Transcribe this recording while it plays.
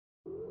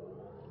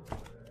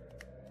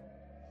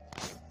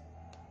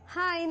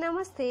Hi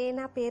నమస్తే,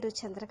 నా పేరు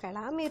చంద్రకళ.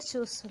 మీరు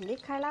చూస్తుంది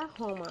కళ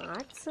హోమ్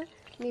ఆర్ట్స్.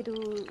 మీరు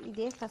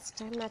ఇదే ఫస్ట్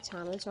టైం నా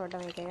ఛానల్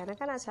చూడడం అయితే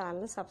కనుక నా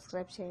ఛానల్ని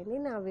సబ్స్క్రైబ్ చేయండి,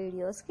 నా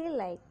వీడియోస్కి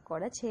లైక్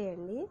కూడా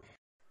చేయండి.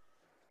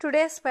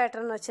 టుడేస్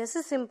ప్యాటర్న్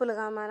వచ్చేసి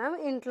సింపుల్గా మనం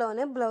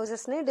ఇంట్లోనే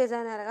బ్లౌజెస్ని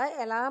డిజైనర్గా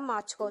ఎలా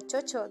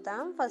మార్చుకోవచ్చో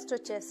చూద్దాం. ఫస్ట్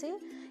వచ్చేసి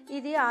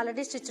ఇది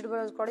ఆల్రెడీ స్టిచ్డ్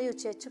బ్లౌజ్ కూడా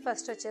యూజ్ చేయొచ్చు.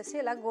 ఫస్ట్ వచ్చేసి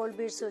ఇలా గోల్డ్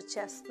బీడ్స్ యూజ్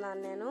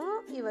చేస్తున్నాను నేను.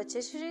 ఇవి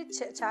వచ్చేసి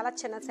చాలా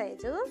చిన్న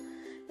సైజు.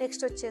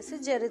 నెక్స్ట్ వచ్చేసి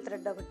జరీ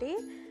థ్రెడ్ ఒకటి.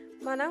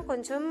 మనం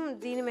కొంచెం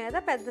దీని మీద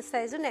పెద్ద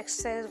సైజు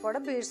నెక్స్ట్ సైజు కూడా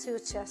బీడ్స్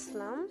యూజ్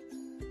చేస్తున్నాం.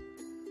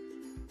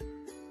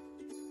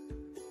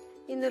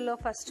 ఇందులో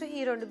ఫస్ట్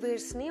ఈ రెండు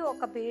బీడ్స్ని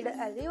ఒక బీడ్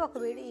అది ఒక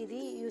బీడ్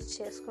ఇది యూజ్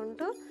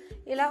చేసుకుంటూ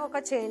ఇలా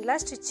ఒక చైన్లా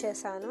స్టిచ్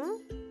చేశాను.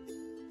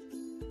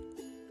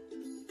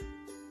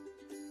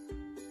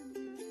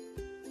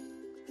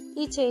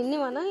 ఈ చైన్ని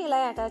మనం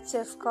ఇలా అటాచ్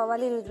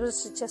చేసుకోవాలి ఇండివిజువల్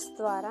స్టిచెస్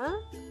ద్వారా.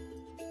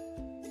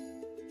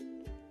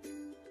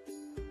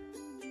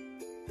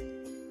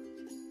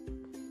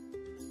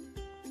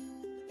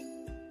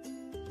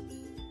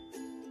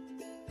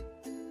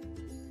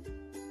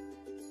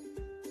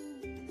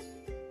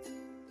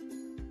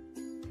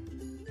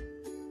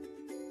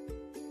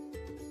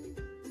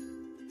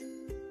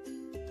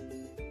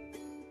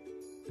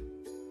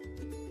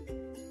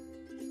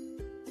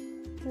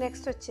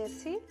 నెక్స్ట్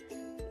వచ్చేసి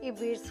ఈ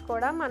బీడ్స్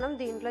కూడా మనం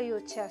దీంట్లో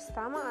యూజ్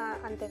చేస్తాం.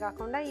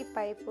 అంతేకాకుండా ఈ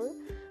పైప్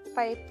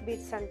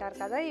బీడ్స్ అంటారు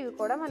కదా, ఇవి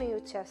కూడా మనం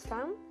యూజ్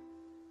చేస్తాం.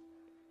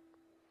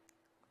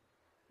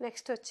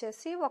 నెక్స్ట్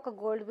వచ్చేసి ఒక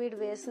గోల్డ్ బీడ్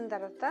వేసిన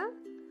తర్వాత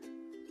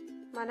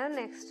మనం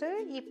నెక్స్ట్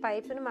ఈ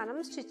పైప్ని మనం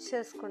స్టిచ్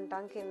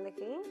చేసుకుంటాం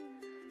కిందకి.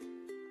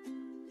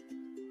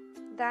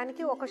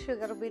 దానికి ఒక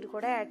షుగర్ బీడ్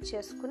కూడా యాడ్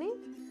చేసుకుని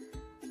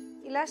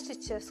ఇలా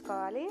స్టిచ్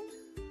చేసుకోవాలి.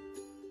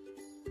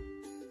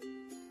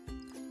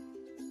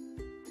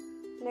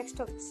 నెక్స్ట్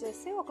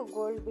వచ్చేసి ఒక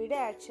గోల్డ్ బీడ్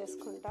యాడ్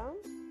చేసుకుంటాం.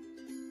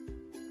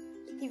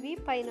 ఇవి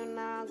పైన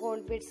ఉన్న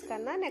గోల్డ్ బీడ్స్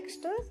కన్నా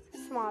నెక్స్ట్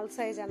స్మాల్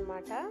సైజ్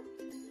అన్నమాట.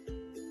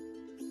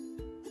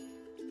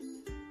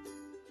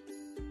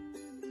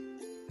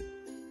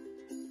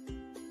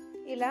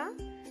 ఇలా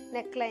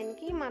నెక్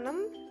లైన్కి మనం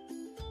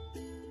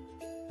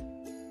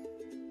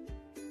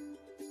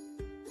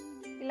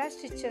ఇలా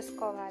స్టిచ్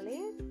చేసుకోవాలి.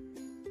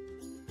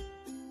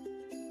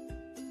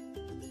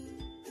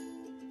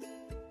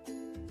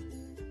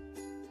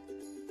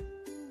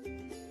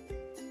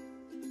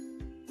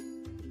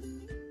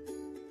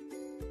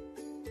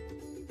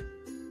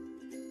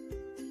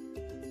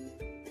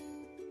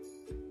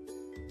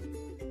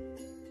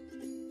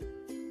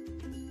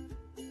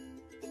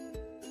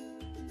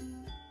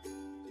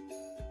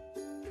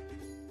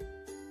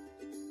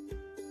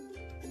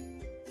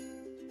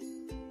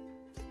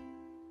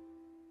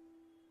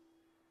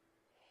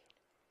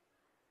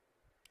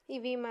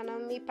 ఇవి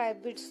మనం ఈ పైప్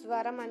బీడ్స్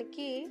ద్వారా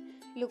మనకి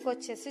లుక్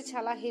వచ్చేసి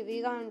చాలా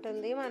హెవీగా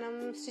ఉంటుంది. మనం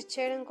స్టిచ్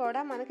చేయడం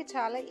కూడా మనకి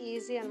చాలా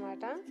ఈజీ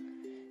అన్నమాట.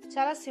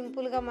 చాలా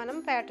సింపుల్గా మనం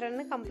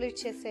ప్యాటర్న్ని కంప్లీట్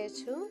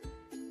చేసేయచ్చు.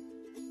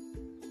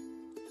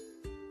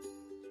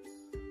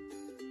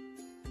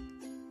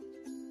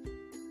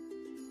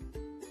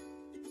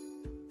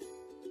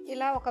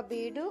 ఇలా ఒక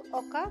బీడు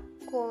ఒక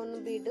కోన్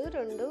బీడు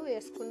రెండు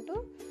వేసుకుంటూ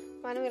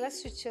మనం ఇలా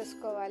స్టిచ్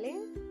చేసుకోవాలి.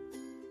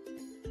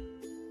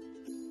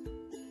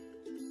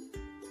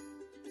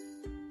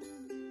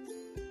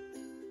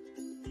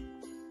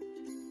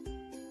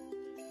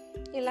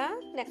 ఇలా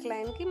నెక్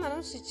లైన్కి మనం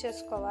స్టిచ్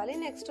చేసుకోవాలి.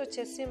 నెక్స్ట్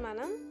వచ్చేసి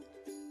మనం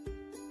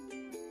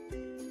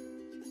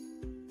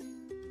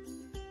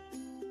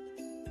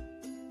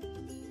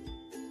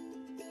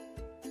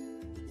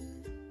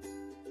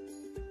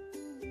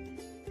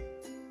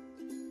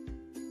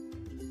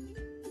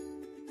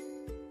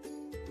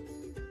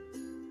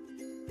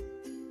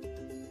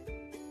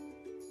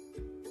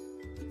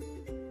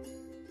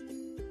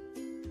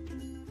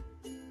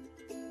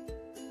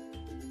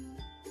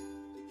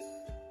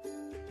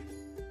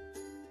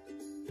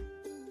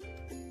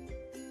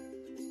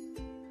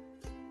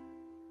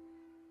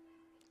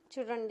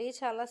చూడండి,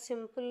 చాలా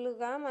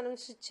సింపుల్గా మనం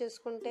స్టిచ్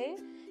చేసుకుంటే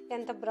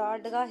ఎంత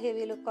బ్రాడ్గా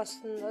హెవీ లుక్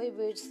వస్తుందో ఈ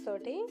బీడ్స్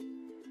తోటి.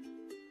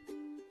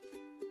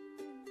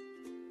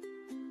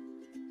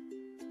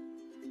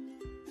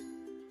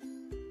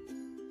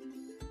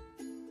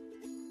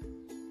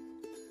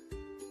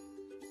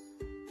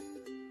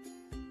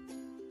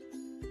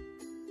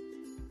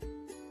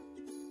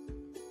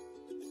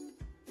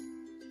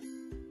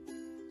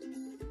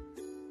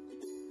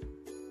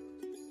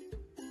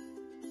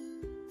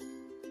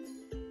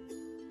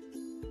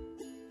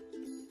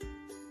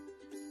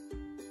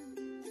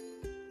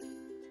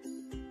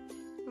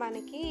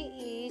 మనకి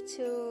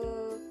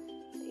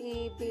ఈ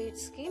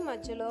బీడ్స్కి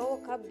మధ్యలో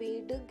ఒక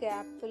బీడ్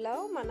గ్యాప్లో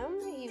మనం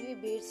ఇవి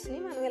బీడ్స్ని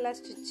మనం ఇలా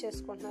స్టిచ్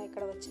చేసుకుంటున్నాం.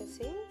 ఇక్కడ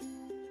వచ్చేసి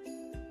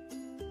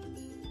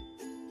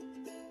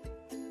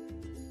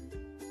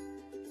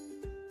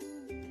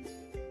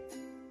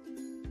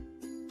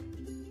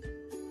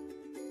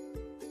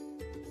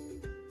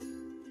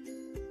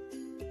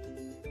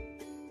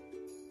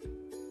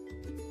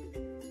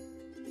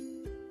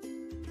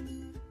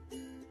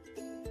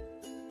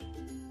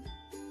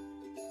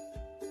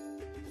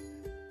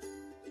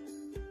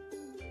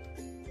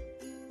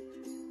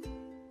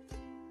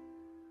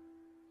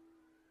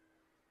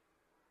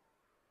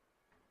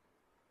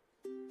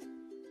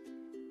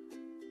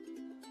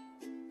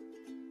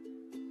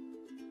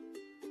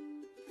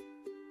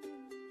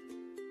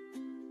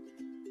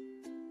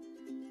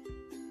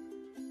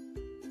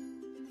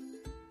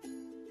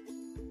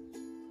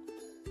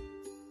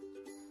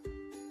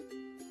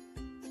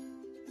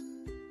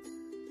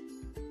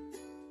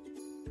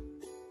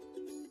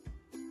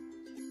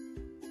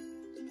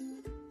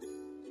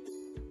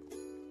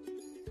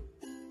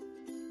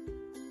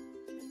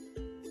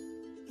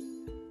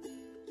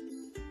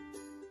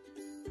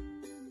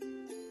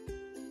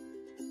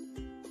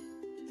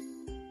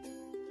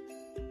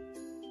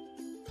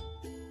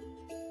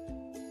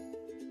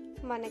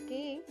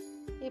మనకి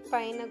ఈ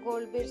పైన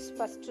గోల్డ్ బీడ్స్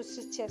ఫస్ట్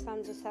స్టిచ్ చేసాం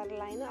చూసారు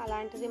లైన్,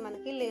 అలాంటిది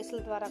మనకి లేసుల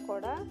ద్వారా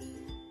కూడా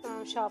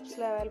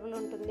షాప్స్లో అవైలబుల్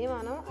ఉంటుంది.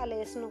 మనం ఆ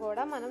లేస్ను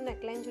కూడా మనం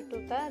నెక్ లైన్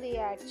చుట్టూతా అది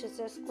యాడ్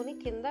చేసేసుకుని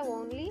కింద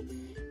ఓన్లీ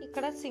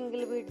ఇక్కడ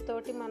సింగిల్ బీడ్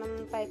తోటి మనం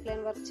పైప్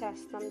లైన్ వర్క్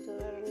చేస్తాం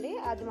చూడండి,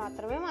 అది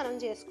మాత్రమే మనం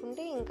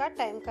చేసుకుంటే ఇంకా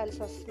టైం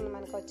కలిసి వస్తుంది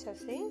మనకు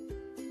వచ్చేసి.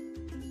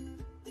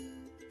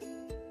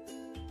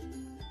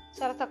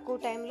 చాలా తక్కువ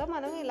టైంలో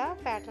మనం ఇలా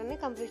ప్యాటర్న్ని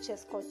కంప్లీట్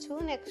చేసుకోవచ్చు.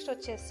 నెక్స్ట్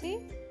వచ్చేసి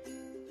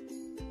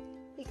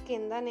ఈ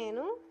కింద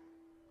నేను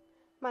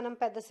మనం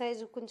పెద్ద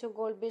సైజు కొంచెం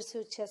గోల్డ్ బీడ్స్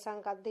యూజ్ చేసాం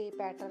కదా ఈ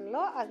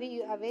ప్యాటర్న్లో,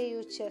 అవే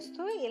యూజ్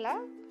చేస్తూ ఇలా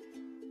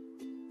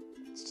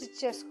స్టిచ్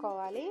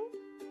చేసుకోవాలి.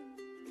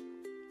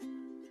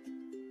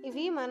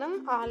 ఇవి మనం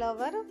ఆల్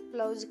ఓవర్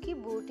బ్లౌజ్కి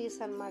బూటీస్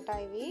అన్నమాట.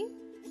 ఇవి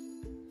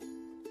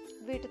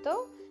వీటితో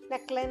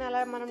నెక్ లైన్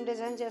అలా మనం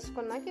డిజైన్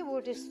చేసుకున్నాక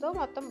బూటీస్తో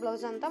మొత్తం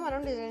బ్లౌజ్ అంతా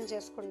మనం డిజైన్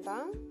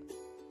చేసుకుంటాం.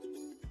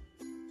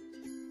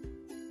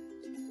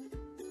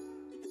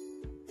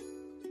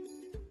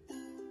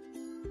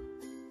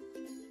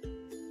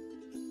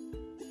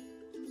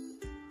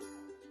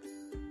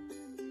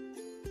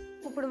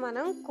 ఇప్పుడు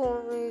మనం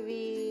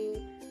ఇవి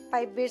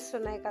పైప్ బీడ్స్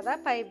ఉన్నాయి కదా,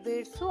 పైప్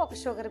బీడ్స్ ఒక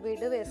షుగర్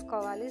బీడ్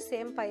వేసుకోవాలి.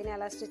 సేమ్ పైన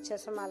ఎలా స్టిచ్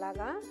చేసాం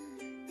అలాగా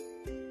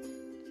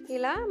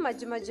ఇలా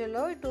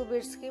మధ్యలో 2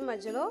 బీడ్స్కి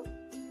మధ్యలో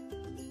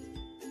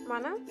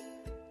మనం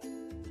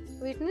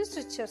వీటిని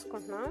స్టిచ్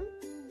చేసుకుంటున్నాం.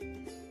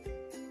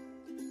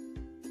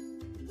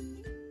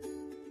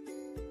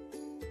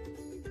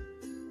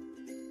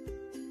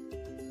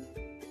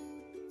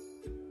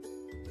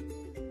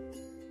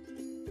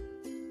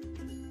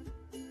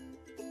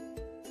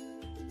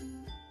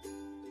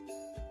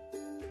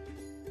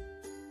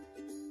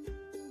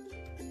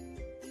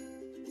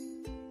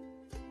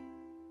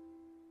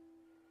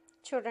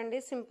 చూడండి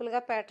సింపుల్గా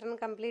ప్యాటర్న్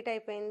కంప్లీట్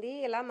అయిపోయింది.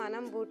 ఇలా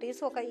మనం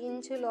బూటీస్ 1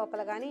 ఇంచు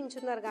లోపల కానీ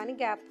ఇంచున్నర కానీ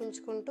గ్యాప్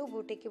ఉంచుకుంటూ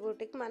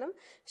బూటీకి మనం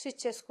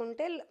స్టిచ్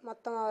చేసుకుంటే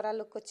మొత్తం ఓవరాల్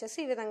లుక్ వచ్చేసి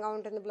ఈ విధంగా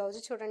ఉంటుంది బ్లౌజ్.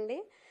 చూడండి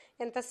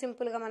ఎంత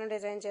సింపుల్గా మనం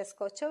డిజైన్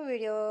చేసుకోవచ్చో.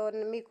 వీడియో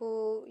మీకు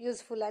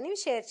యూజ్ఫుల్ అని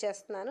షేర్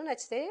చేస్తున్నాను.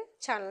 నచ్చితే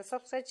ఛానల్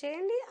సబ్స్క్రైబ్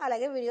చేయండి,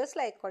 అలాగే వీడియోస్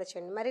లైక్ కూడా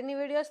చేయండి. మరిన్ని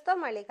వీడియోస్తో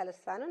మళ్ళీ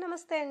కలుస్తాను.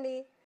 నమస్తే అండి.